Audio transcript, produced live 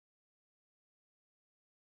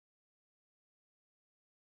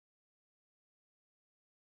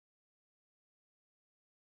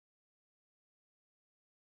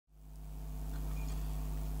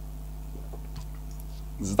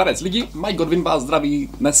Zdarec lidi, Mike Godwin vás zdraví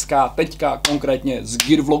dneska, teďka konkrétně z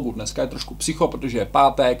Gear vlogu. Dneska je trošku psycho, protože je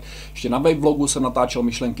pátek, ještě na Wave vlogu jsem natáčel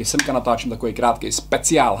myšlenky, semka natáčím takový krátký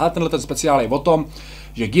speciál. Hele, tenhle ten speciál je o tom,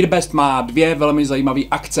 že GearBest má dvě velmi zajímavé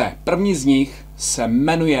akce. První z nich se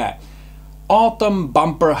jmenuje Autumn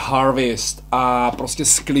Bumper Harvest a prostě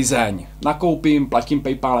sklizeň. Nakoupím, platím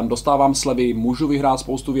PayPalem, dostávám slevy, můžu vyhrát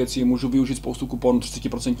spoustu věcí, můžu využít spoustu kuponů,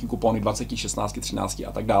 30% kupony, 20, 16, 13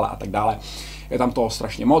 a tak dále a tak dále. Je tam toho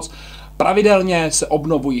strašně moc. Pravidelně se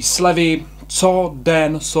obnovují slevy, co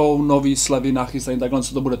den jsou nový slevy nachystané, takhle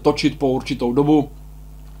se to bude točit po určitou dobu.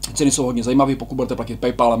 Ceny jsou hodně zajímavé, pokud budete platit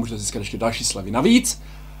PayPalem, můžete získat ještě další slevy navíc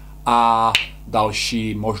a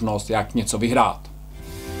další možnost, jak něco vyhrát.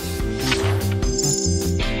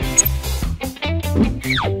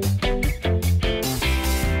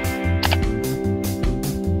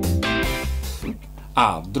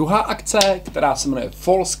 A druhá akce, která se jmenuje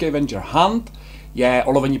Fall Scavenger Hunt, je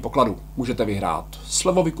o lovení pokladů. Můžete vyhrát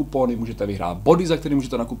slevové kupony, můžete vyhrát body, za které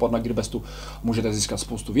můžete nakupovat na GearBestu, můžete získat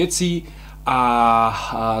spoustu věcí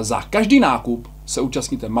a za každý nákup se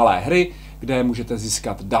účastníte malé hry, kde můžete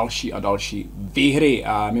získat další a další výhry.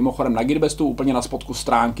 A mimochodem na GearBestu úplně na spodku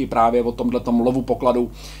stránky právě o tomhletom lovu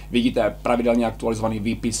pokladů vidíte pravidelně aktualizovaný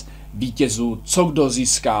výpis vítězů, co kdo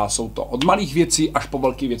získá. Jsou to od malých věcí až po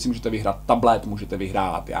velké věci. Můžete vyhrát tablet, můžete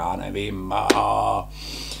vyhrát, já nevím,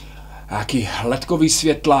 nějaký ledkový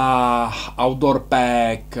světla, outdoor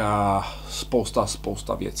pack,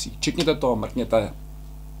 spousta věcí. Čekněte to, mrkněte,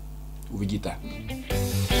 uvidíte.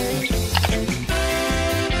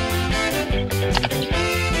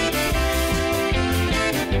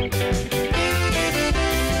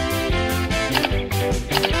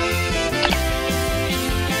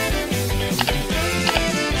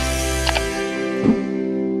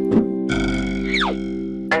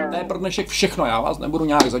 Pro dnešek všechno, já vás nebudu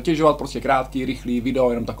nějak zatěžovat, prostě krátký, rychlý video,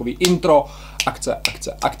 jenom takový intro,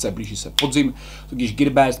 akce, blíží se podzim, tudíž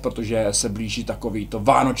GearBest, protože se blíží takový to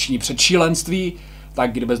vánoční předšílenství,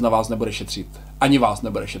 tak GearBest na vás nebude šetřit, ani vás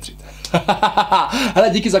nebude šetřit. Hele,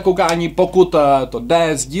 díky za koukání, pokud to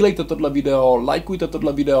jde, sdílejte tohle video, lajkujte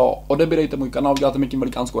tohle video, odebírejte můj kanál, děláte mi tím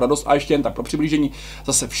velikánskou radost a ještě jen tak pro přiblížení,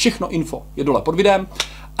 zase všechno info je dole pod videem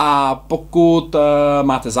a pokud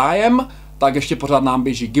máte zájem, tak ještě pořád nám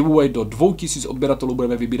běží giveaway do 2000 odběratelů,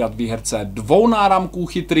 budeme vybírat výherce 2 náramků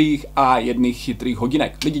chytrých a 1 chytrých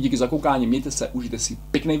hodinek. Lidi, díky za koukání, mějte se, užijte si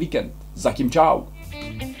pěkný víkend. Zatím čau.